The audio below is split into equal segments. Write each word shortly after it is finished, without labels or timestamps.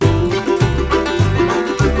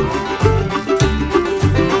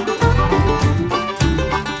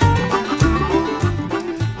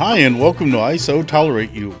Hi, and welcome to I So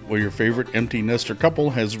Tolerate You, where your favorite empty nester couple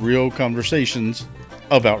has real conversations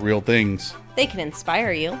about real things. They can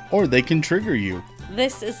inspire you. Or they can trigger you.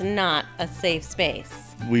 This is not a safe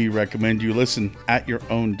space. We recommend you listen at your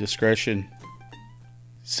own discretion.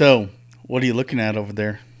 So, what are you looking at over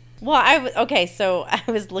there? Well, so I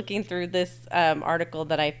was looking through this article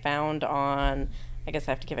that I found on, I guess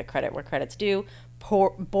I have to give it credit where credit's due,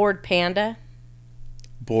 Bored Panda.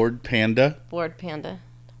 Bored Panda? Bored Panda.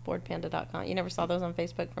 BoredPanda.com. You never saw those on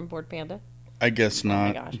Facebook from Bored Panda? I guess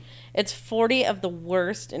not. Oh my gosh. It's 40 of the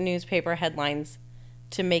worst newspaper headlines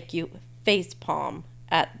to make you facepalm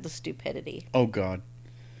at the stupidity. Oh, God.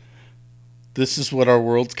 This is what our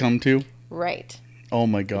world's come to? Right. Oh,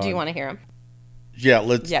 my God. Do you want to hear them? Yeah,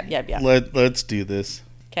 let's do this.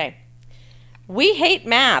 Okay. We hate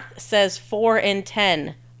math, says 4 in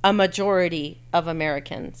 10, a majority of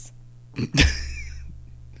Americans.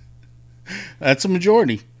 That's a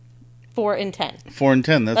majority. 4 in 10. 4 in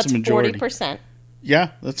 10, that's a majority. 40%. Yeah,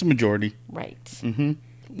 that's a majority. Right. Mm-hmm.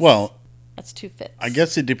 Well, that's 2/5. I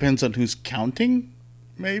guess it depends on who's counting,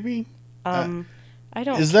 maybe? I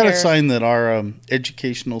don't Is that a sign that our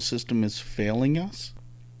educational system is failing us?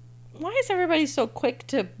 Why is everybody so quick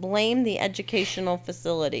to blame the educational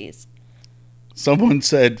facilities? Someone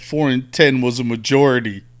said 4 in 10 was a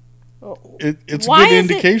majority. It's a Why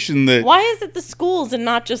good indication that... Why is it the schools and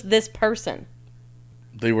not just this person?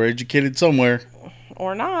 They were educated somewhere.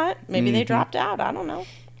 Or not. Maybe they dropped out. I don't know.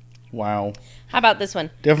 Wow. How about this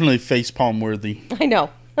one? Definitely facepalm worthy. I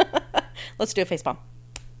know. Let's do a facepalm.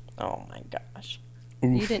 Oh my gosh.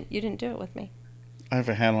 Oof. You didn't do it with me. I have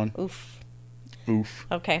a hat on. Oof. Oof.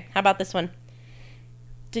 Okay, how about this one?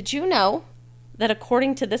 Did you know that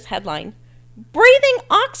according to this headline, breathing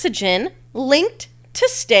oxygen linked to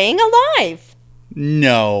staying alive?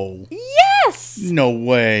 No. Yes! No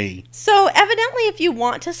way. So evidently if you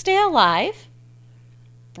want to stay alive,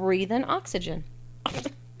 breathe in oxygen.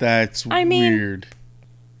 That's weird.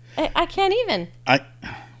 I can't even.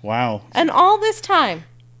 Wow. And all this time.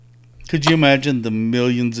 Could you imagine the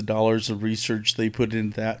millions of dollars of research they put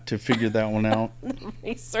into that to figure that one out?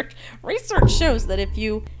 Research shows that if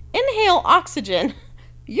you inhale oxygen,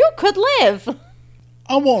 you could live.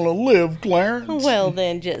 I want to live, Clarence. Well,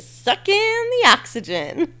 then just suck in the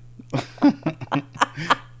oxygen.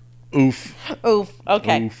 Oof. Oof.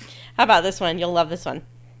 Okay. Oof. How about this one? You'll love this one.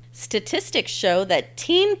 Statistics show that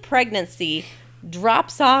teen pregnancy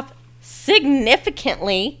drops off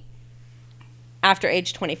significantly after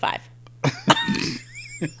age 25.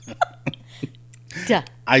 Duh.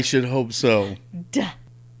 I should hope so. Duh.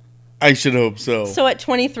 I should hope so. So at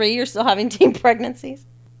 23, you're still having teen pregnancies?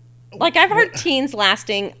 Like, I've heard teens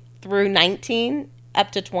lasting through 19 up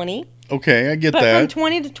to 20. Okay, I get but that. But from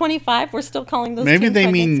 20 to 25, we're still calling those teen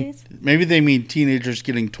pregnancies? Maybe they mean teenagers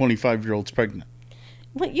getting 25-year-olds pregnant.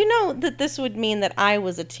 Well, you know that this would mean that I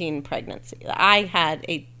was a teen pregnancy. I had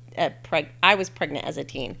I was pregnant as a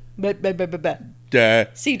teen. Duh.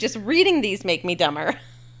 See, just reading these make me dumber.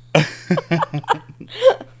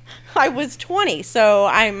 I was 20, so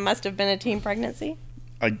I must have been a teen pregnancy.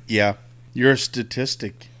 Yeah, you're a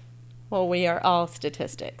statistic. Well, we are all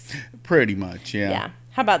statistics. Pretty much, yeah. Yeah.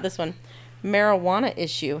 How about this one? Marijuana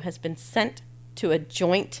issue has been sent to a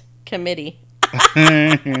joint committee.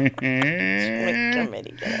 Joint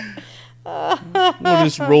committee, get it? We'll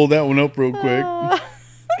just roll that one up real quick.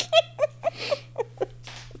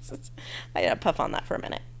 I gotta puff on that for a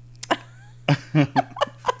minute.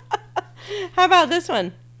 How about this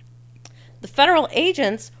one? The federal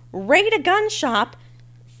agents raid a gun shop,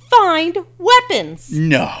 find weapons.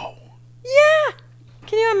 No. Yeah.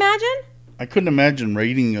 Can you imagine? I couldn't imagine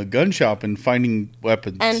raiding a gun shop and finding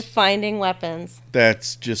weapons. And finding weapons.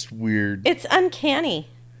 That's just weird. It's uncanny.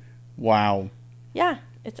 Wow. Yeah,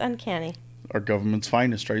 it's uncanny. Our government's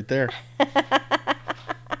finest right there.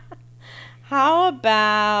 How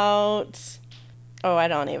about... Oh, I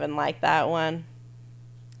don't even like that one.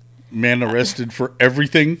 Man arrested for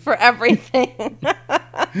everything? For everything.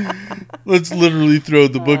 Let's literally throw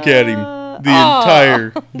the book at him. The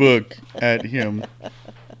entire book at him.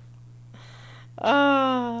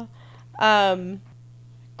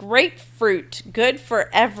 Grapefruit, good for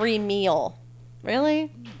every meal.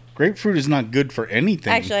 Really? Grapefruit is not good for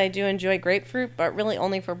anything. Actually, I do enjoy grapefruit, but really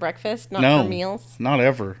only for breakfast, not for meals. Not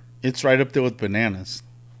ever. It's right up there with bananas.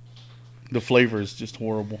 The flavor is just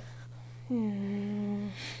horrible.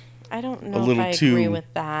 I don't know if I agree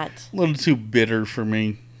with that. A little too bitter for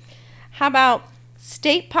me. How about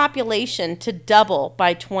state population to double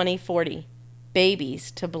by 2040?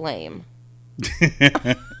 Babies to blame.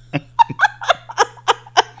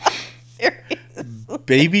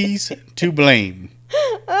 Babies to blame.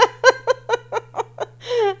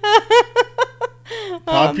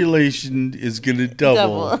 population is going to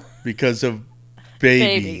double, double. because of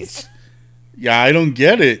babies. Babies. Yeah, I don't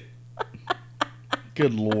get it.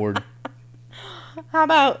 Good Lord. How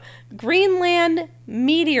about Greenland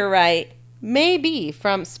meteorite may be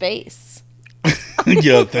from space?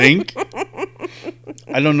 You think?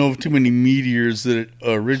 I don't know of too many meteors that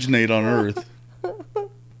originate on Earth.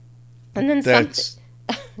 And then That's...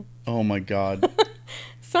 Oh, my God.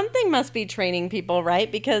 something must be training people, right?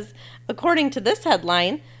 Because according to this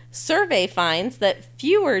headline, survey finds that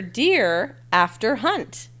fewer deer after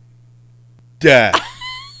hunt. Dad.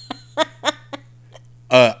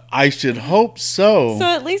 I should hope so. So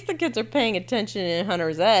at least the kids are paying attention in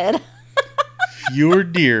hunter's ed. Fewer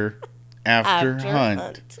deer after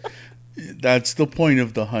hunt. That's the point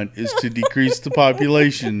of the hunt, is to decrease the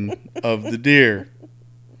population of the deer.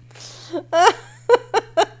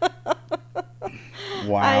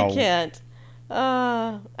 Wow. I can't.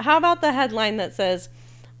 How about the headline that says,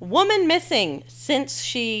 "Woman missing since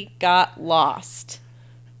she got lost"?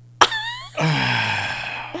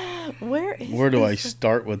 Where do I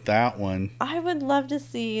start with that one? I would love to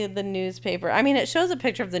see the newspaper. I mean, it shows a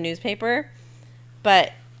picture of the newspaper,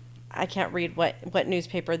 but I can't read what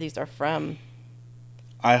newspaper these are from.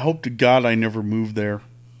 I hope to God I never moved there.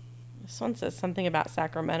 This one says something about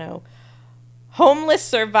Sacramento. Homeless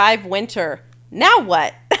survive winter. Now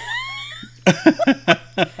what?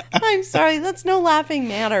 I'm sorry, that's no laughing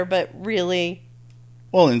matter, but really.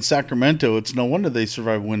 Well, in Sacramento, it's no wonder they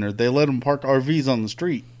survive winter. They let them park RVs on the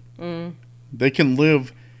street. Mm. They can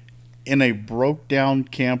live in a broke-down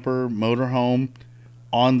camper motorhome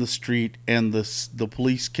on the street, and the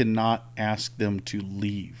police cannot ask them to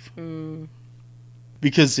leave. Mm.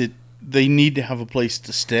 Because they need to have a place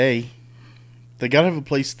to stay. They got to have a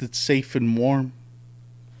place that's safe and warm.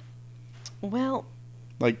 Well,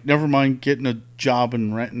 like, never mind getting a job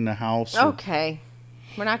and renting a house. Okay.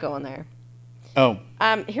 We're not going there. Oh.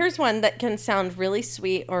 Here's one that can sound really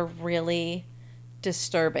sweet or really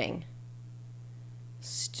disturbing.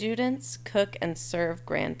 Students cook and serve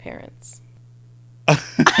grandparents.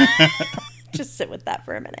 Just sit with that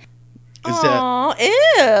for a minute. Is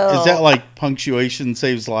that like punctuation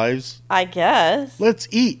saves lives? I guess. Let's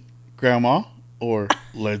eat, Grandma. Or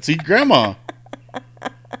let's eat, Grandma.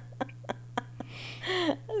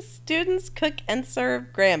 Students cook and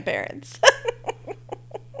serve grandparents.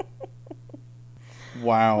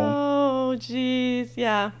 Wow. Oh, jeez.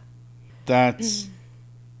 Yeah. That's...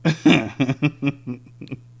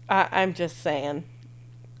 I'm just saying.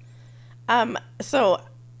 So,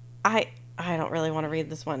 I don't really want to read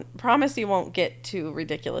this one. Promise you won't get too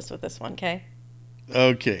ridiculous with this one, okay?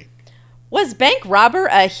 Okay. Was bank robber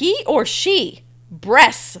a he or she?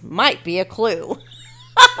 Breasts might be a clue.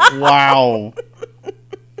 Wow.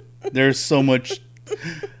 There's so much...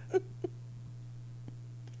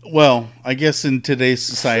 Well, I guess in today's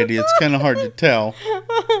society, it's kind of hard to tell.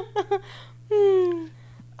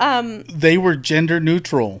 They were gender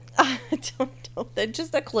neutral. They're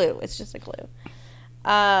just a clue. It's just a clue.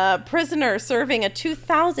 Prisoner serving a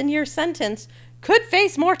 2,000-year sentence could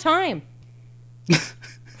face more time.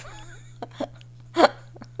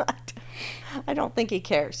 I don't think he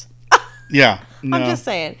cares. Yeah. No. I'm just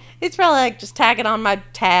saying. It's probably like, just tag it on my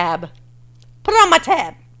tab. Put it on my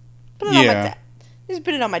tab. Put it on my tab. Just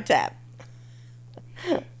put it on my tab.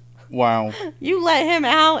 Wow. You let him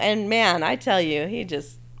out, and man, I tell you, he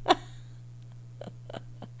just...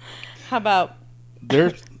 How about...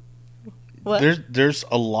 There's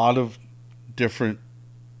a lot of different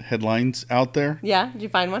headlines out there. Yeah? Did you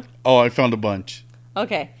find one? Oh, I found a bunch.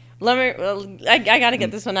 Okay. I got to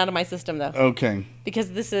get this one out of my system, though. Okay.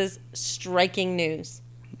 Because this is striking news.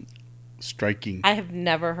 Striking. I have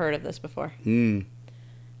never heard of this before. Mm.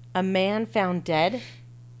 A man found dead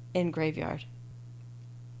in graveyard.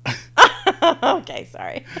 Okay,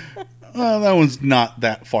 sorry. Well, that one's not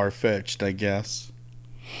that far-fetched, I guess.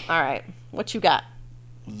 All right. What you got?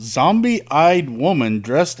 Zombie-eyed woman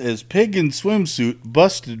dressed as pig in swimsuit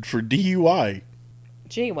busted for DUI.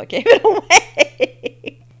 Gee, what gave it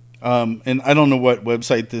away? And I don't know what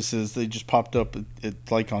website this is. They just popped up.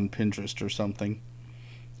 It's like on Pinterest or something.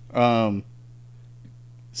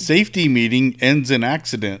 Safety meeting ends in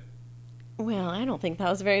accident. Well, I don't think that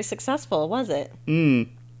was very successful, was it?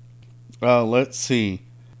 Let's see.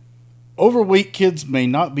 Overweight kids may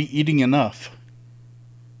not be eating enough.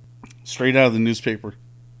 Straight out of the newspaper.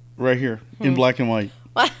 Right here, in black and white.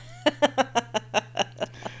 What?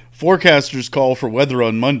 Forecasters call for weather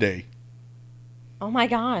on Monday. Oh my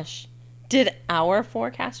gosh. Did our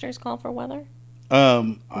forecasters call for weather?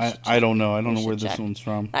 I don't know. I don't know where this one's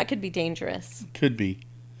from. That could be dangerous. Could be.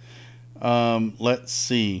 Let's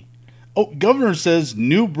see. Oh, governor says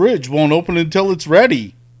new bridge won't open until it's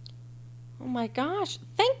ready. Oh my gosh.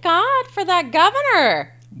 Thank God for that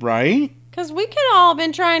governor. Right? Because we could all have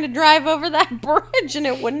been trying to drive over that bridge and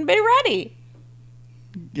it wouldn't be ready.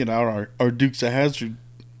 Get out our Dukes of Hazzard.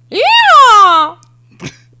 Yeah!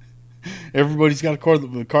 Everybody's got a car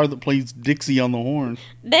that plays Dixie on the horn.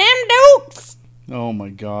 Damn Dukes! Oh my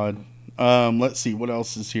God. Let's see. What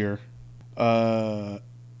else is here?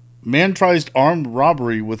 Man tries armed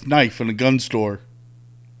robbery with knife in a gun store.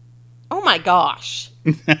 Oh my gosh.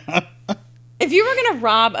 If you were going to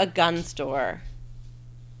rob a gun store,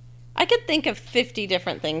 I could think of 50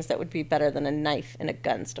 different things that would be better than a knife in a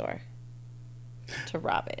gun store to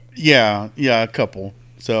rob it. Yeah, a couple.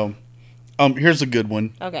 So, here's a good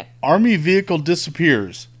one. Okay. Army vehicle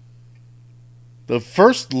disappears. The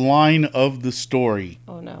first line of the story.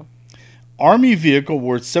 Oh no. Army vehicle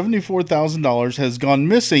worth $74,000 has gone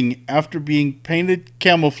missing after being painted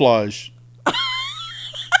camouflage.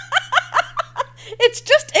 It's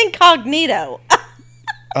just incognito.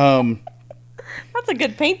 That's a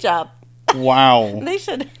good paint job. Wow. They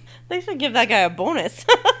should give that guy a bonus.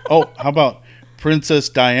 Oh, how about Princess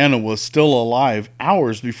Diana was still alive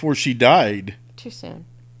hours before she died? Too soon.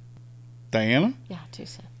 Diana? Yeah, too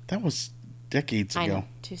soon. That was decades ago. I know,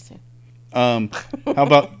 too soon. How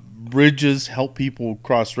about bridges help people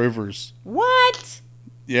cross rivers? What?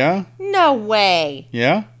 Yeah? No way.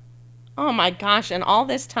 Yeah? Oh my gosh, and all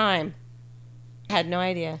this time, I had no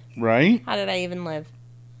idea. Right? How did I even live?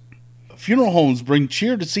 Funeral homes bring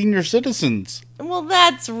cheer to senior citizens. Well,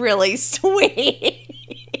 that's really sweet.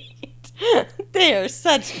 They are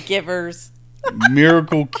such givers.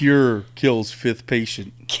 Miracle cure kills fifth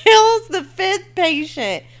patient. Kills the fifth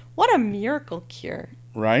patient. What a miracle cure.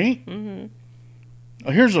 Right? Mm-hmm.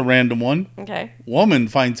 Oh, here's a random one. Okay. Woman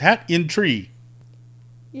finds hat in tree.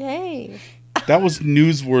 Yay. That was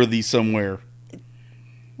newsworthy somewhere.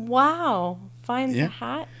 Wow. Finds Yeah. a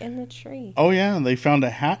hat in the tree. Oh, yeah. They found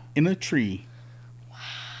a hat in a tree. Wow.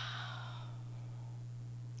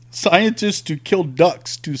 Scientists to kill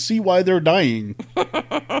ducks to see why they're dying.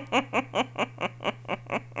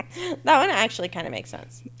 That one actually kind of makes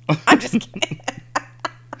sense. I'm just kidding.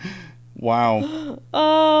 Wow.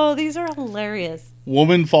 Oh, these are hilarious.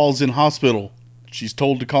 Woman falls in hospital. She's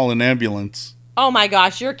told to call an ambulance. Oh my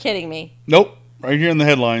gosh, you're kidding me. Nope. Right here in the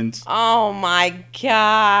headlines. Oh my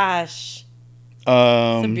gosh. It's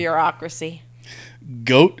a bureaucracy.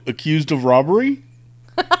 Goat accused of robbery?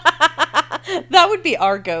 That would be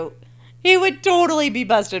our goat. He would totally be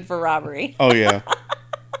busted for robbery. Oh, yeah.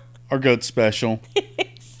 Our goat's special.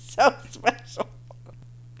 So special.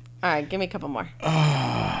 All right, give me a couple more.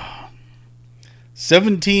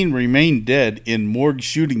 17 remain dead in morgue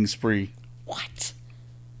shooting spree. What?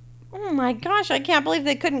 Oh my gosh, I can't believe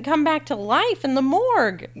they couldn't come back to life in the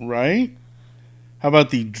morgue. Right? How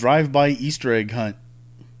about the drive-by Easter egg hunt?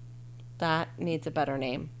 That needs a better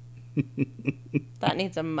name. That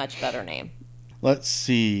needs a much better name. Let's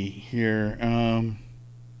see here.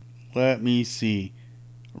 Let me see.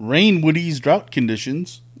 Rain would ease drought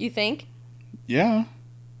conditions. You think? Yeah.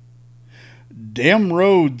 Damn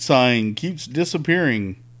road sign keeps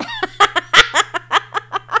disappearing.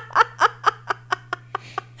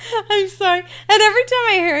 I'm sorry. And every time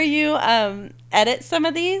I hear you edit some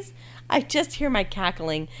of these, I just hear my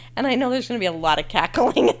cackling. And I know there's going to be a lot of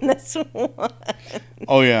cackling in this one.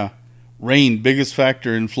 Oh, yeah. Rain, biggest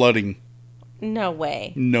factor in flooding. No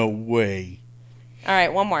way. No way. All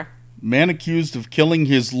right, one more. Man accused of killing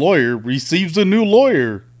his lawyer receives a new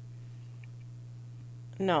lawyer.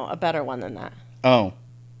 No, a better one than that. Oh.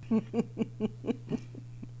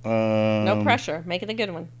 No pressure. Make it a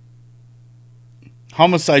good one.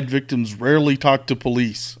 Homicide victims rarely talk to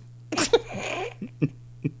police.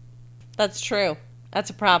 That's true.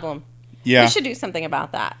 That's a problem. Yeah. We should do something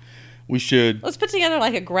about that. We should. Let's put together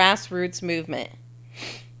like a grassroots movement.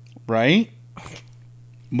 Right?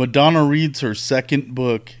 Madonna reads her second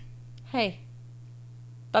book. Hey,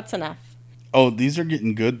 that's enough. Oh, these are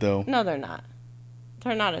getting good, though. No, they're not.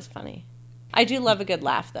 They're not as funny. I do love a good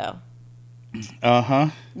laugh, though. Uh-huh.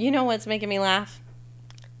 You know what's making me laugh?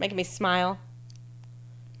 Making me smile?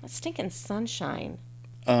 That stinking sunshine.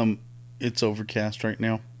 It's overcast right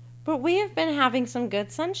now. But we have been having some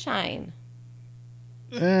good sunshine.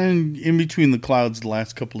 And in between the clouds, the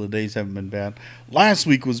last couple of days haven't been bad. Last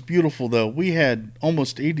week was beautiful, though. We had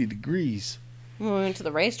almost 80 degrees. When we went to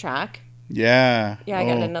the racetrack. Yeah. Yeah, I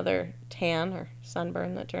got another tan or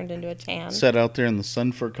sunburn that turned into a tan. Sat out there in the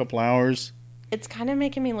sun for a couple hours. It's kind of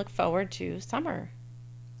making me look forward to summer.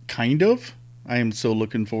 Kind of. I am so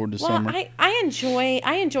looking forward to summer. I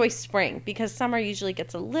enjoy spring because summer usually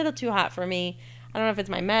gets a little too hot for me. I don't know if it's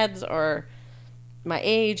my meds or my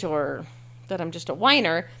age or that I'm just a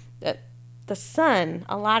whiner, that the sun,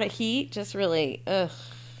 a lot of heat just really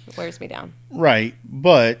wears me down. Right,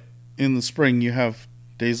 but in the spring you have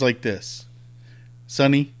days like this.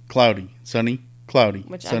 Sunny, cloudy, sunny, cloudy,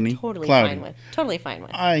 Which sunny, I'm totally cloudy. fine with. Totally fine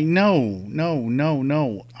with. I know,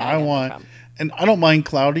 no. I I got no want, problem. and I don't mind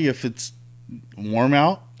cloudy if it's warm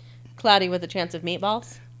out, Cloudy with a chance of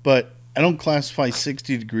meatballs? but I don't classify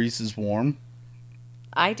 60 degrees as warm.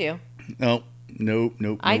 I do. Nope.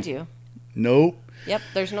 I do. Nope. Yep,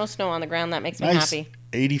 there's no snow on the ground. That makes me Nice happy.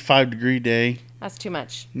 85-degree day. That's too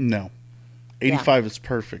much. No. 85 is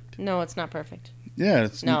perfect. No, it's not perfect. Yeah,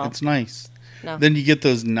 it's No. it's nice. No. Then you get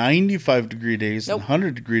those 95-degree days Nope. and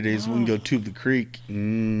 100-degree days when we can go to the creek. I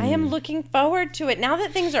am looking forward to it. Now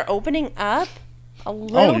that things are opening up a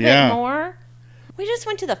little yeah. bit more. We just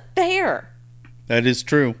went to the fair. That is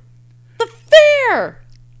true. The fair!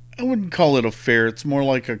 I wouldn't call it a fair. It's more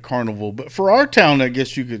like a carnival. But for our town, I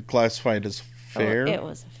guess you could classify it as fair. Oh, it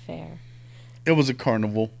was a fair. It was a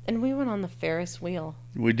carnival. And we went on the Ferris wheel.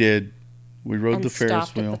 We did. We rode And the Ferris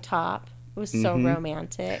stopped wheel. at the top. It was so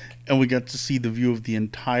romantic. And we got to see the view of the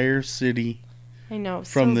entire city I know, it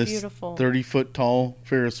was from so this beautiful. 30-foot tall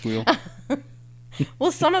Ferris wheel.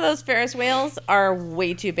 Well, some of those Ferris wheels are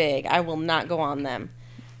way too big. I will not go on them.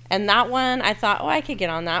 And that one, I thought, I could get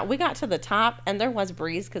on that. We got to the top, and there was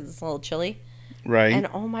breeze because it's a little chilly. Right. And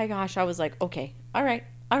oh my gosh, I was like, okay, all right.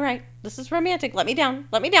 This is romantic. Let me down.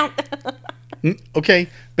 Okay.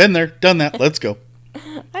 Been there. Done that. Let's go.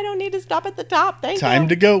 I don't need to stop at the top. Thank you. Time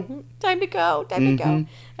to go. Time to go.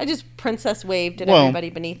 I just princess waved at Well, everybody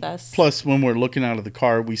beneath us. Plus, when we're looking out of the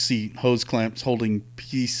car, we see hose clamps holding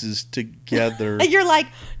pieces together. And you're like,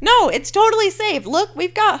 no, it's totally safe. Look,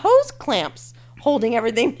 we've got hose clamps holding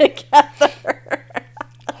everything together.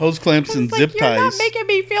 Hose clamps and It's zip like, you're not ties. making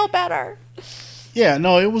me feel better. Yeah,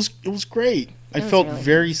 no, it was great. I was felt really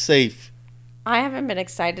very safe. I haven't been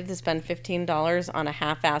excited to spend $15 on a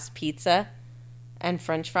half-assed pizza and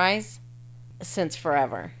french fries since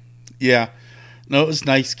forever. Yeah. No, it was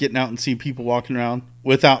nice getting out and seeing people walking around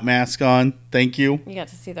without mask on. Thank you. You got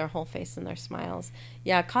to see their whole face and their smiles.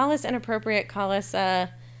 Yeah, call us inappropriate, call us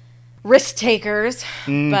risk takers,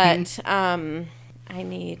 but I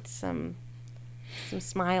need some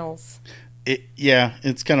smiles.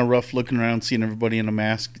 It's kind of rough looking around, seeing everybody in a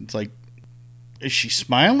mask. It's like, is she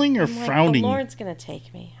smiling or I'm like, frowning? the Lord's going to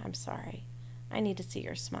take me. I'm sorry. I need to see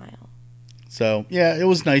your smile. So, yeah, it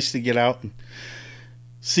was nice to get out and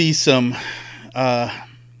see some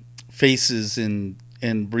faces and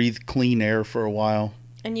breathe clean air for a while.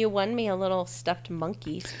 And you won me a little stuffed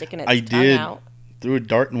monkey sticking its I tongue did. out. Threw a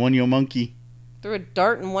dart and won you a monkey. Threw a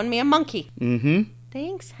dart and won me a monkey. Mm-hmm.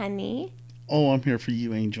 Thanks, honey. Oh, I'm here for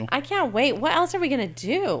you, Angel. I can't wait. What else are we going to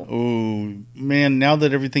do? Oh, man, now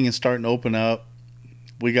that everything is starting to open up,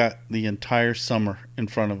 we got the entire summer in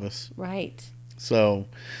front of us. Right. So,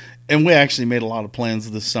 and we actually made a lot of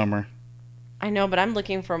plans this summer. I know, but I'm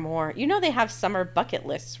looking for more. You know they have summer bucket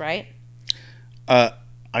lists, right?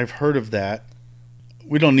 I've heard of that.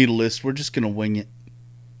 We don't need a list. We're just going to wing it.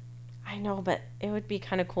 I know, but it would be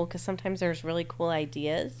kind of cool because sometimes there's really cool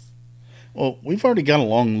ideas. Well, we've already got a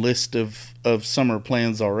long list of summer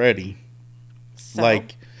plans already. So,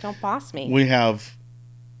 Like, don't boss me. We have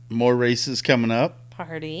more races coming up.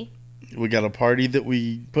 Party. We got a party that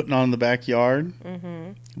we putting on in the backyard.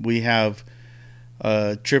 Mm-hmm. We have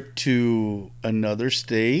a trip to another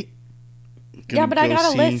state. Yeah, but I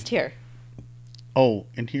got a list here. Oh,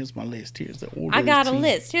 and here's my list. Here's the order. I got a it's in.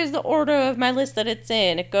 list. Here's the order of my list that it's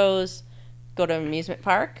in. It goes, go to amusement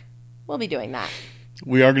park. We'll be doing that.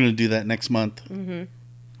 We are going to do that next month. Mm-hmm.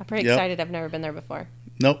 I'm pretty Yep. excited. I've never been there before.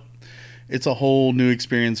 Nope. It's a whole new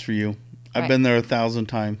experience for you. I've Right. been there 1,000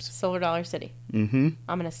 times. Silver Dollar City. Mm-hmm.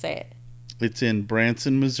 I'm going to say it. It's in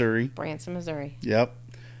Branson, Missouri. Branson, Missouri. Yep.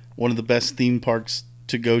 One of the best theme parks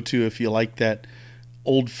to go to if you like that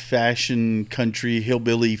old-fashioned country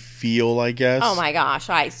hillbilly feel, I guess. Oh my gosh,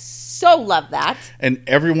 I so love that. And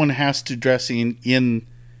everyone has to dress in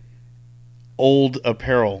old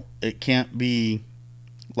apparel. It can't be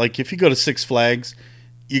like if you go to Six Flags,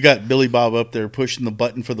 you got Billy Bob up there pushing the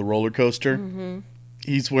button for the roller coaster. Mm-hmm.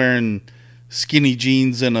 He's wearing skinny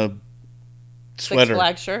jeans and a sweater. Six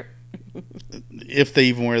Flag shirt. If they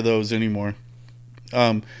even wear those anymore.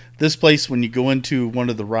 This place, when you go into one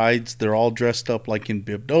of the rides, they're all dressed up like in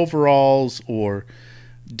bibbed overalls or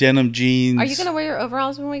denim jeans. Are you going to wear your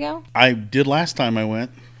overalls when we go? I did last time I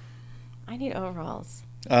went. I need overalls.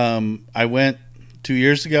 I went 2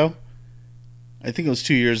 years ago. I think it was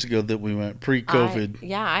 2 years ago that we went,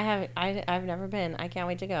 pre-COVID. I've never been. I can't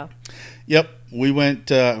wait to go. Yep, we went.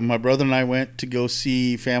 My brother and I went to go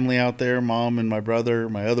see family out there. Mom and my brother,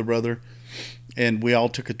 my other brother, and we all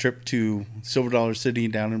took a trip to Silver Dollar City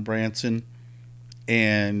down in Branson.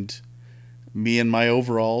 And me in my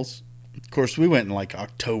overalls. Of course, we went in like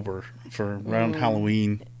October for around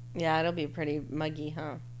Halloween. Yeah, it'll be pretty muggy,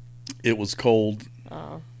 huh? It was cold.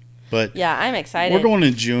 Oh. But yeah, I'm excited. We're going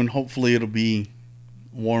in June. Hopefully it'll be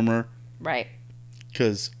warmer. Right.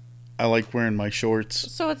 Because I like wearing my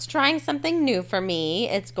shorts. So it's trying something new for me.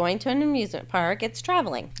 It's going to an amusement park. It's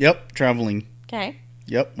traveling. Yep, traveling. Okay.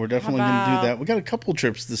 Yep, we're definitely going to do that. We got a couple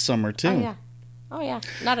trips this summer, too. Oh, yeah.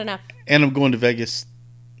 Not enough. And I'm going to Vegas.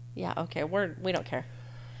 Yeah, okay. We don't care.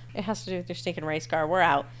 It has to do with your stinking race car. We're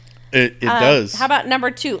out. It does. How about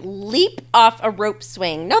number 2? Leap off a rope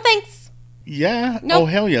swing. No thanks. Yeah. Nope. Oh,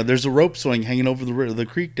 hell yeah. There's a rope swing hanging over the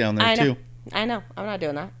creek down there, too. I know. I'm not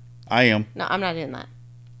doing that. I am. No, I'm not doing that.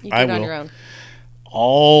 You do it on your own.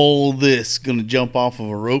 All this going to jump off of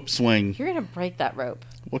a rope swing. You're going to break that rope.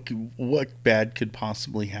 What bad could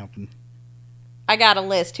possibly happen? I got a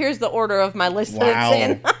list. Here's the order of my list that it's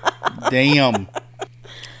in. Damn.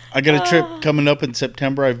 I got a trip coming up in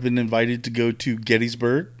September. I've been invited to go to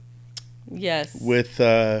Gettysburg. Yes. With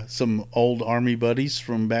some old Army buddies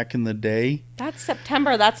from back in the day. That's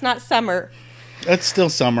September. That's not summer. That's still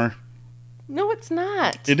summer. No, it's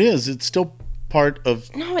not. It is. It's still part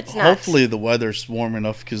of... No, it's not. Hopefully the weather's warm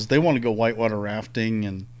enough because they want to go whitewater rafting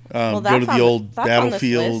and go to the old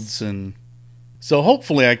battlefields. And so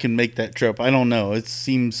hopefully I can make that trip. I don't know. It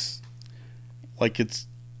seems like it's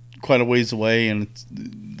quite a ways away, and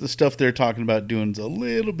the stuff they're talking about doing is a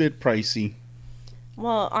little bit pricey.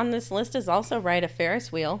 Well, on this list is also ride a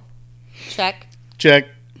Ferris wheel. Check.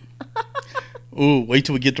 Ooh, wait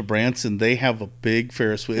till we get to Branson. They have a big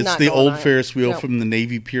Ferris wheel. It's Not the going old on it. Ferris wheel Nope. from the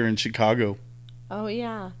Navy Pier in Chicago. Oh,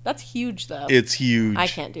 yeah. That's huge, though. It's huge. I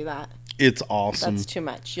can't do that. It's awesome. That's too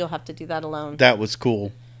much. You'll have to do that alone. That was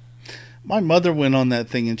cool. My mother went on that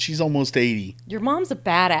thing, and she's almost 80. Your mom's a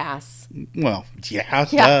badass. Well,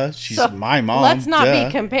 yeah. She's so my mom. Let's not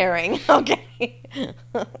be comparing, okay?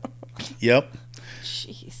 Yep.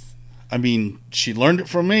 Jeez. I mean, she learned it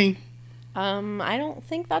from me. I don't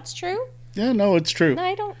think that's true. Yeah, no, it's true. No,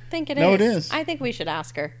 I don't think it is. No, it is. I think we should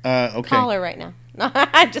ask her. Okay. Call her right now. No,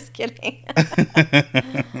 I'm just kidding.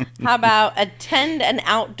 How about attend an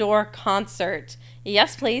outdoor concert?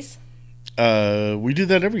 Yes, please. We do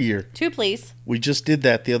that every year. 2, please. We just did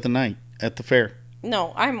that the other night at the fair.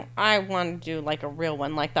 No, I want to do like a real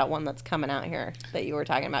one, like that one that's coming out here that you were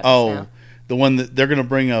talking about just now. The one that they're going to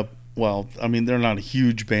bring up. Well, I mean, they're not a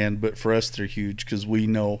huge band, but for us, they're huge because we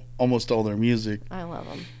know almost all their music. I love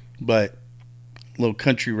them. But a little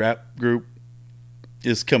country rap group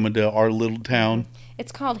is coming to our little town.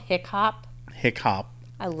 It's called Hick Hop. Hick Hop.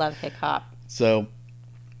 I love Hick Hop. So,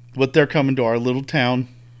 but they're coming to our little town.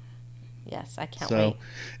 Yes, I can't wait.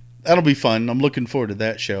 That'll be fun. I'm looking forward to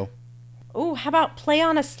that show. Ooh, how about play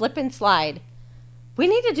on a slip and slide? We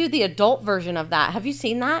need to do the adult version of that. Have you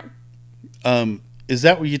seen that? Is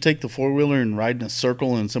that where you take the four-wheeler and ride in a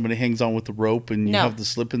circle and somebody hangs on with the rope and you No. have the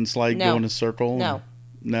slip and slide No. go in a circle? No.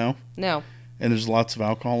 No? No. And there's lots of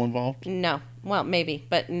alcohol involved? No. Well, maybe,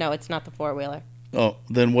 but no, it's not the four-wheeler. Oh,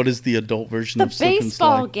 then what is the adult version The of slip and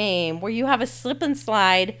baseball slide? game where you have a slip and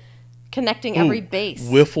slide connecting every base.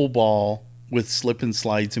 Wiffle ball with slip and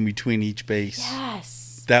slides in between each base. Yes.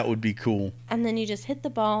 That would be cool. And then you just hit the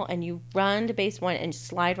ball and you run to base 1 and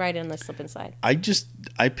slide right in the slip and slide. I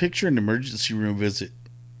picture an emergency room visit.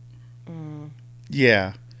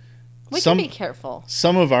 Yeah. We can be careful.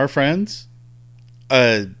 Some of our friends,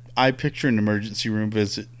 I picture an emergency room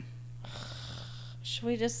visit. Should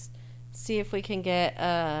we just see if we can get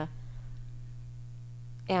a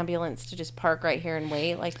ambulance to just park right here and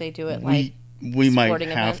wait like they do at we might sporting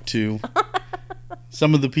have events? to.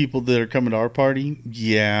 Some of the people that are coming to our party,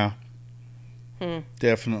 yeah.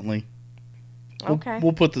 Definitely. Okay.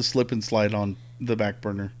 We'll put the slip and slide on the back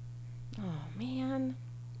burner. Oh, man.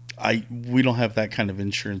 We don't have that kind of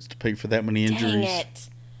insurance to pay for that many injuries. Dang it.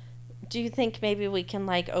 Do you think maybe we can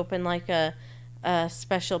open a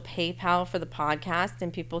special PayPal for the podcast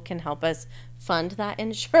and people can help us fund that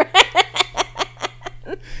insurance?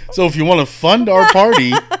 So if you want to fund our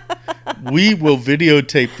party, we will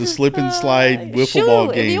videotape the slip and slide wiffle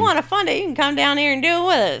ball game. If you want to fund it, you can come down here and do it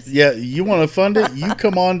with us. Yeah, you want to fund it, you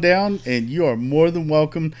come on down and you are more than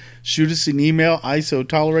welcome. Shoot us an email,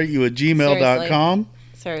 isotolerate@gmail.com.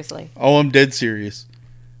 Seriously. Oh, I'm dead serious.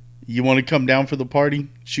 You want to come down for the party?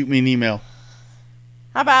 Shoot me an email.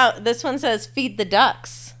 How about this one says feed the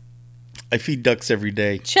ducks? I feed ducks every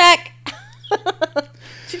day. Check.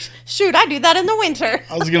 Shoot, I do that in the winter.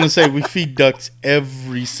 I was going to say, we feed ducks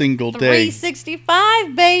every single day.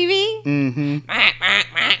 365, baby. Mm-hmm.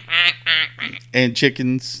 And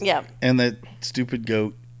chickens. Yep. And that stupid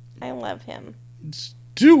goat. I love him.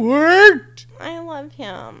 Stuart! I love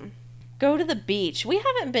him. Go to the beach. We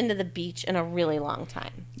haven't been to the beach in a really long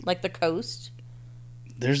time. Like the coast.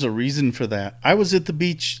 There's a reason for that. I was at the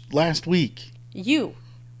beach last week. You.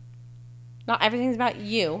 Not everything's about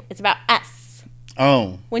you. It's about us.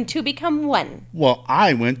 Oh. When two become one. Well,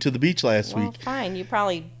 I went to the beach last Well, week. fine. You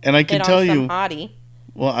probably And I can hit tell on some you. hottie.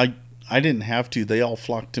 Well, I didn't have to. They all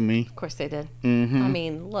flocked to me. Of course they did. Mm-hmm. I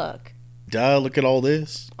mean, look. Duh, look at all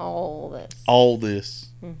this. All this. All this.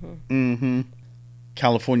 Mm-hmm. Mm-hmm.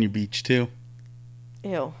 California beach, too.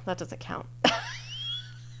 Ew, that doesn't count.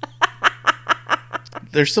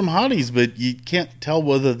 There's some hotties, but you can't tell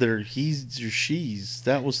whether they're he's or she's.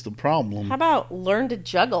 That was the problem. How about learn to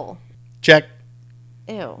juggle? Check.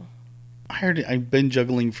 Ew. I heard it. I've been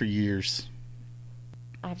juggling for years.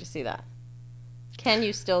 I have to see that. Can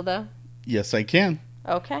you still, though? Yes, I can.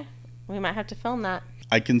 Okay. We might have to film that.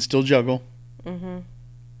 I can still juggle. Mm-hmm.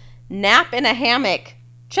 Nap in a hammock.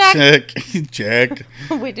 Check. Check. Check.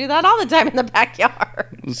 We do that all the time in the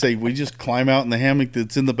backyard. Let's say we just climb out in the hammock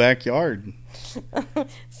that's in the backyard.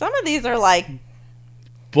 Some of these are like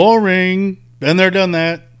Boring. Been there, done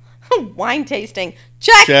that. wine tasting.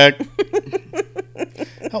 Check. Check.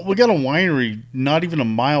 Hell, we got a winery not even a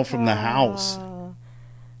mile from the house.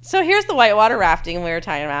 So here's the whitewater rafting we were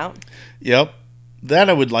talking about. Yep. That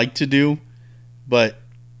I would like to do, but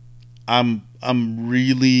I'm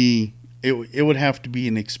really it would have to be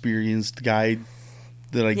an experienced guide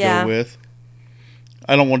that I Yeah. go with.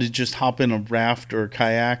 I don't want to just hop in a raft or a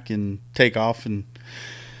kayak and take off, and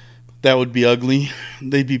that would be ugly.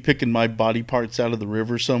 They'd be picking my body parts out of the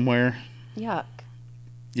river somewhere. Yuck.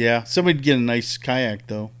 Yeah, somebody'd get a nice kayak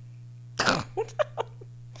though.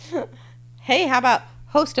 Hey, how about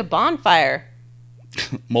host a bonfire?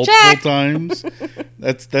 Multiple Check. times.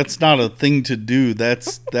 That's not a thing to do.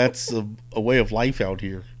 That's a way of life out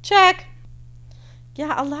here. Check.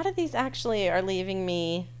 Yeah, a lot of these actually are leaving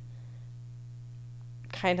me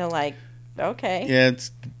kind of like, okay. Yeah,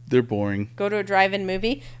 they're boring. Go to a drive-in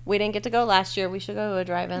movie. We didn't get to go last year. We should go to a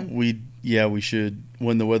drive-in. We should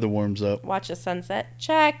when the weather warms up. Watch a sunset.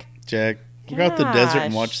 Check. Check. We'll go out the desert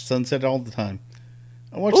and Gosh. watch the sunset all the time.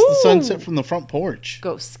 I watch the sunset from the front porch.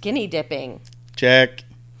 Go skinny dipping. Check.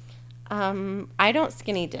 I don't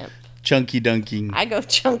skinny dip. Chunky dunking. I go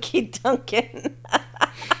chunky dunking.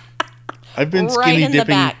 I've been right skinny in the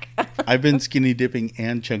dipping. back. I've been skinny dipping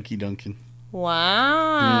and chunky dunking.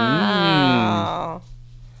 Wow.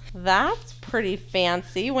 That's pretty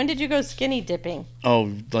fancy. When did you go skinny dipping?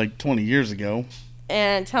 Oh, like 20 years ago.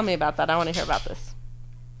 And tell me about that. I want to hear about this.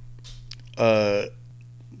 I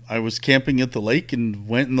was camping at the lake and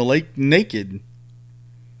went in the lake naked.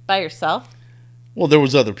 By yourself? Well, there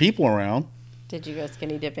was other people around. Did you go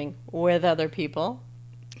skinny dipping with other people?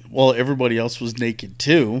 Well, everybody else was naked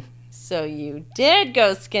too. So you did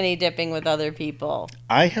go skinny dipping with other people.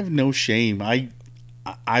 I have no shame. I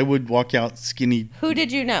would walk out skinny. Who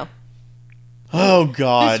did you know? Oh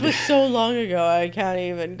God! This was so long ago. I can't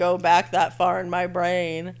even go back that far in my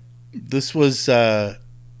brain. This was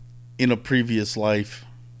in a previous life.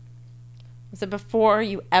 Was it before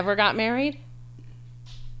you ever got married?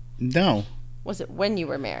 No. Was it when you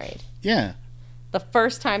were married? Yeah. The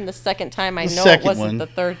first time, the second time, I The know it second wasn't one. the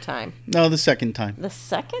third time. No, the second time. The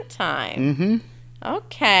second time? Mm-hmm.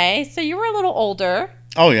 Okay, so you were a little older.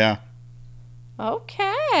 Oh yeah.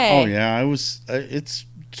 Okay. Oh yeah. I was. It's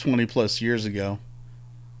 20 plus years ago.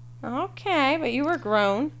 Okay, but you were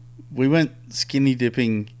grown. We went skinny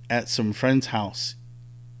dipping at some friend's house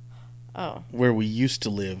Oh. where we used to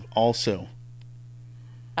live. Also.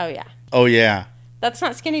 Oh, yeah. Oh yeah. That's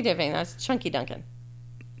not skinny dipping. That's chunky dunking.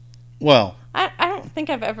 Well, I don't think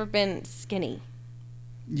I've ever been skinny.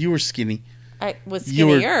 you were skinny. I was You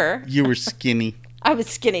skinnier. You were skinny. I was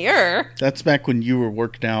skinnier. That's back when you were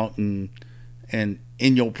working out and in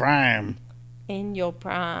your prime. In your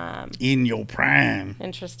prime. In your prime.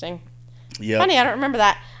 Interesting. Yep. Funny, I don't remember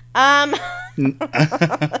that.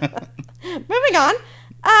 Moving on.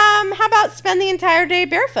 How about spend the entire day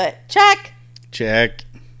barefoot? Check. Check.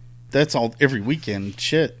 That's all every weekend.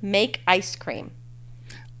 Shit. Make ice cream.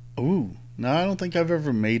 Ooh. No, I don't think I've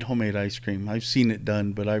ever made homemade ice cream. I've seen it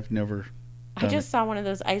done, but I've never I done just saw one of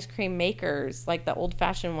those ice cream makers, like the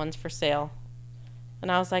old-fashioned ones for sale.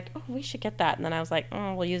 And I was like, oh, we should get that. And then I was like,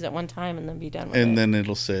 oh, we'll use it one time and then be done with it. And then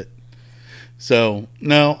it'll sit. So,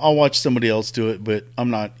 no, I'll watch somebody else do it, but I'm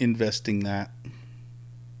not investing that.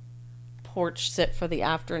 Porch sit for the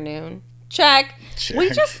afternoon. Check. Check.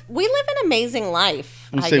 We live an amazing life,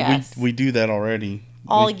 I guess. We do that already.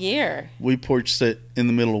 All year. We porch sit in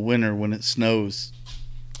the middle of winter when it snows.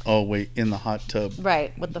 Oh, wait, in the hot tub.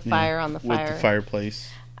 Right, with the fire on the fire. With the fireplace.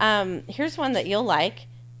 Here's one that you'll like.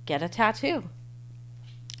 Get a tattoo.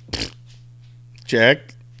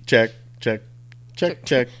 Check. Check. Check. Check.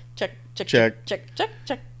 Check. Check. Check. Check. Check. Check.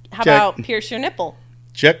 Check. How Check. about pierce your nipple?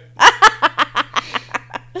 Check.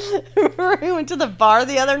 We went to the bar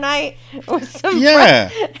the other night with some Yeah.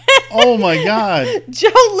 Oh my God. Joe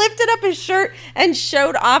lifted up his shirt and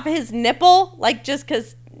showed off his nipple, like just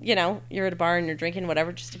because, you know, you're at a bar and you're drinking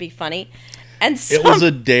whatever, just to be funny. And It was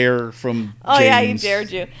a dare from oh James. yeah, he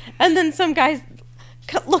dared you. And then some guy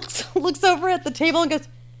looks over at the table and goes,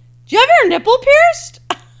 "Do you have your nipple pierced?"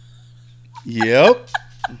 Yep.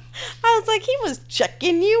 I was like, he was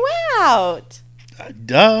checking you out.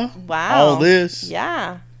 Duh. Wow. All this.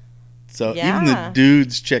 Yeah, So Yeah. even the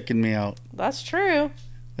dude's checking me out. that's true.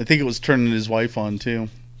 I think it was turning his wife on too.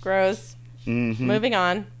 Gross. Mm-hmm. Moving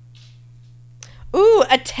on. Ooh,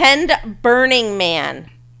 attend Burning Man.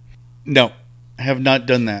 No, I have not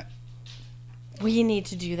done that. We need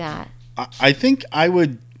to do that. I think I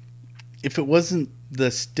would, if it wasn't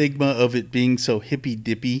the stigma of it being so hippy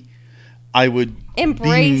dippy, I would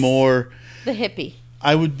Embrace be more. the hippie.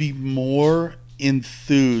 I would be more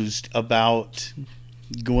enthused about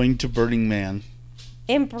going to Burning Man.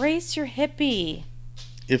 Embrace your hippie.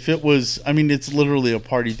 If it was, I mean, it's literally a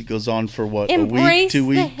party that goes on for what, a week, Embrace 2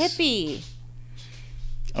 weeks? the hippie.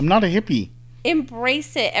 I'm not a hippie.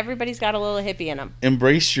 Embrace it. Everybody's got a little hippie in them.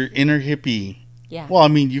 Embrace your inner hippie. Yeah. Well, I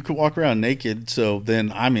mean, you could walk around naked, so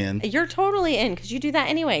then I'm in. You're totally in because you do that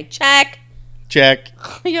anyway. Check. Check.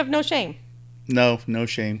 You have no shame. No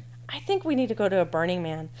shame. I think we need to go to a Burning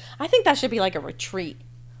Man. I think that should be like a retreat.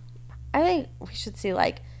 I think we should see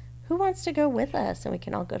like who wants to go with us and we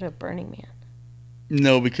can all go to a Burning Man.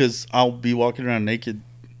 No, because I'll be walking around naked.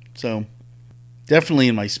 So, definitely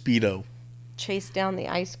in my Speedo. Chase down the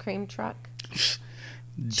ice cream truck.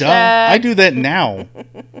 Duh. I do that now.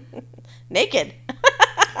 Naked.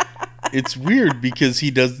 It's weird because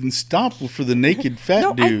he doesn't stop for the naked fat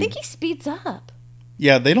No, dude. I think he speeds up.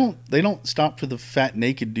 Yeah, they don't stop for the fat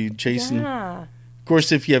naked dude chasing. Yeah. Of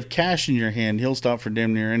course, if you have cash in your hand, he'll stop for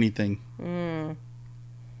damn near anything.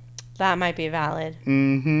 That might be valid.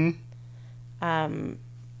 Mm-hmm.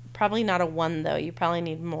 Probably not a one though. You probably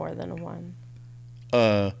need more than a one.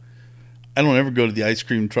 I don't ever go to the ice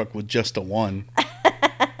cream truck with just a one.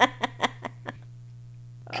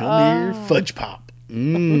 Come here, fudge pop.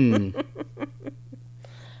 This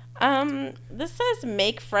says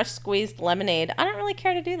make fresh squeezed lemonade. I don't really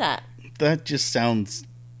care to do that. That just sounds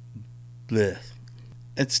bleh.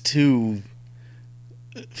 It's too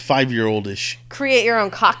 5-year-oldish. Create your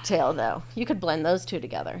own cocktail though. You could blend those two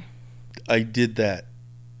together. I did that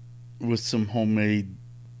with some homemade.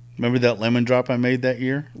 Remember that lemon drop I made that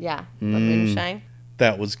year? Yeah. The moonshine.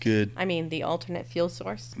 That was good. I mean the alternate fuel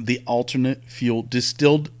source. The alternate fuel,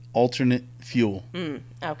 distilled alternate fuel.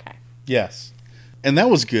 Okay. Yes. And that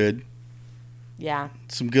was good. Yeah.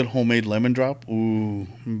 Some good homemade lemon drop. Ooh,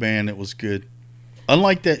 man, it was good.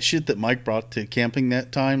 Unlike that shit that Mike brought to camping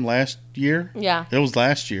that time last year. Yeah. It was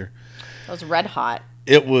last year. That was red hot.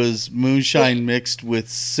 It was moonshine mixed with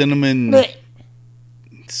cinnamon.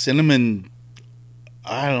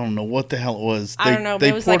 I don't know what the hell it was. I don't know, but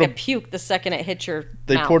it was like a puke the second it hit your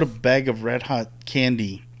They mouth. poured a bag of red hot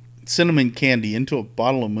candy, cinnamon candy, into a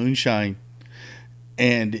bottle of moonshine.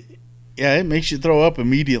 And, yeah, it makes you throw up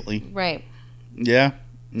immediately. Right. Yeah.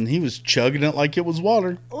 And he was chugging it like it was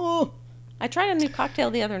water. Ooh. I tried a new cocktail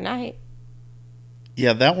the other night.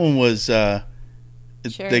 Yeah, that one was... Cherry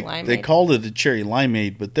they limeade. called it a cherry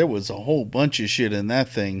limeade, but there was a whole bunch of shit in that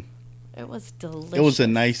thing. It was delicious. It was a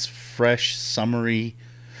nice, fresh, summery,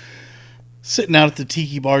 sitting out at the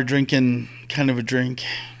tiki bar drinking kind of a drink.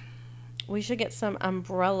 We should get some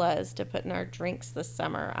umbrellas to put in our drinks this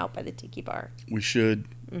summer out by the tiki bar. We should.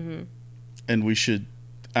 Mm-hmm. And we should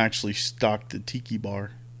actually stock the tiki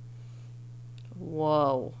bar.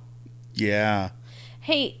 Whoa. Yeah.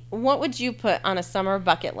 Hey, what would you put on a summer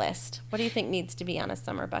bucket list? What do you think needs to be on a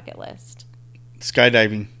summer bucket list?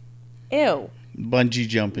 Skydiving. Ew. Bungee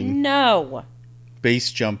jumping. No.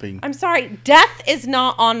 Base jumping. I'm sorry. Death is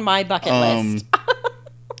not on my bucket list.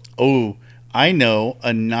 Oh, I know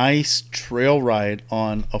a nice trail ride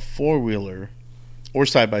on a 4-wheeler or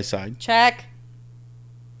side-by-side. Check.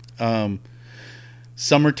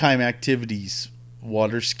 Summertime activities.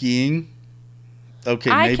 Water skiing.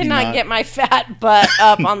 Okay, I maybe cannot not. get my fat butt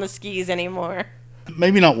up on the skis anymore.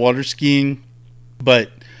 Maybe not water skiing,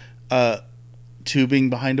 but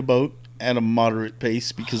tubing behind a boat at a moderate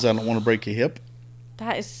pace because I don't want to break a hip.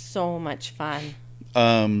 That is so much fun.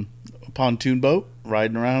 A pontoon boat,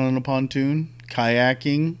 riding around on a pontoon,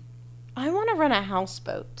 kayaking. I want to run a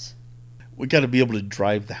houseboat. We got to be able to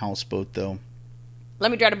drive the houseboat, though.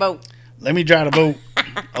 Let me drive a boat. Let me drive a boat.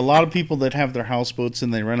 A lot of people that have their houseboats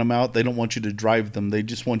and they rent them out, they don't want you to drive them. They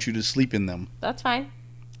just want you to sleep in them. That's fine.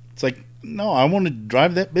 It's like, no, I want to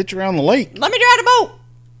drive that bitch around the lake. Let me drive a boat.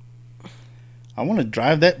 I want to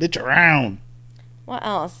drive that bitch around. What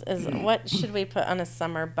else what should we put on a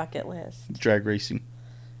summer bucket list? Drag racing.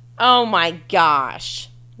 Oh my gosh.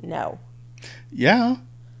 No. Yeah.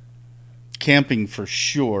 Camping for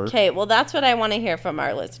sure. Okay, well that's what I want to hear from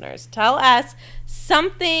our listeners. Tell us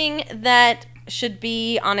something that should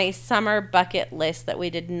be on a summer bucket list that we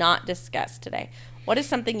did not discuss today. What is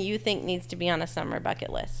something you think needs to be on a summer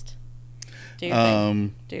bucket list? Do your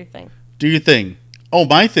thing. Do your thing. Do your thing. Oh,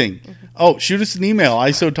 my thing. Mm-hmm. Oh, shoot us an email,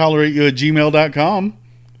 isotolerateYou@gmail.com.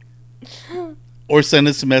 Or send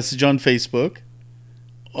us a message on Facebook.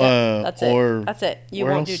 Yeah, that's or it. That's it. You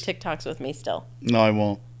won't do TikToks with me still. No, I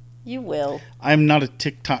won't. You will. I'm not a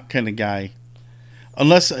TikTok kind of guy.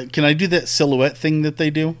 Unless, can I do that silhouette thing that they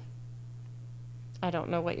do? I don't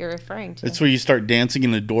know what you're referring to. It's where you start dancing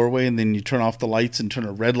in a doorway and then you turn off the lights and turn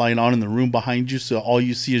a red light on in the room behind you, so all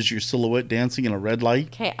you see is your silhouette dancing in a red light.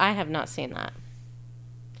 Okay, I have not seen that.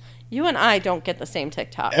 You and I don't get the same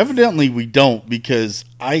TikToks. Evidently we don't, because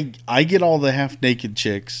I get all the half-naked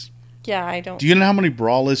chicks. Yeah, I don't. Do you know how many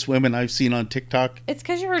braless women I've seen on TikTok? It's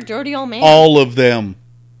because you're a dirty old man. All of them.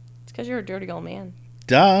 It's because you're a dirty old man.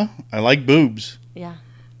 Duh. I like boobs. Yeah.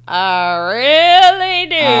 I really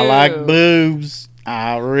do. I like boobs.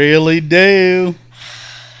 I really do.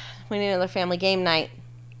 We need another family game night.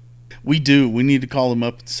 We do. We need to call them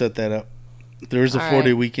up and set that up. There's a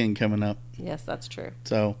 4-day weekend coming up. Yes, that's true.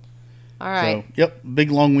 So, all right. So, yep,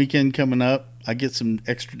 big long weekend coming up. I get some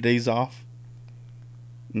extra days off.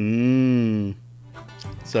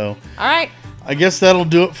 So, all right. I guess that'll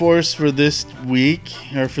do it for us for this week,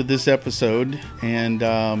 or for this episode.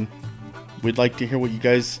 And we'd like to hear what you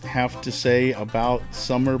guys have to say about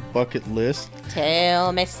summer bucket list.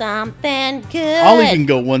 Tell me something good. I'll even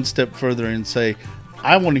go one step further and say,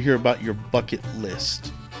 I want to hear about your bucket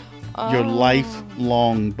list. Your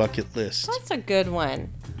lifelong bucket list. That's a good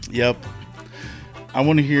one. Yep. I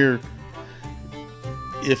want to hear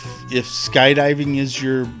if skydiving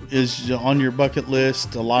is on your bucket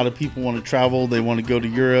list. A lot of people want to travel. They want to go to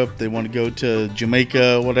Europe. They want to go to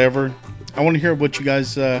Jamaica, whatever. I want to hear what you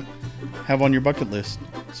guys have on your bucket list.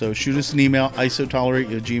 So shoot us an email,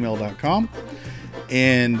 isotolerateYou@gmail.com,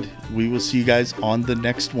 and we will see you guys on the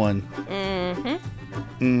next one.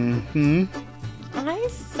 I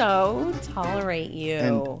so tolerate you.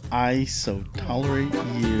 And I so tolerate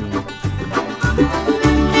you.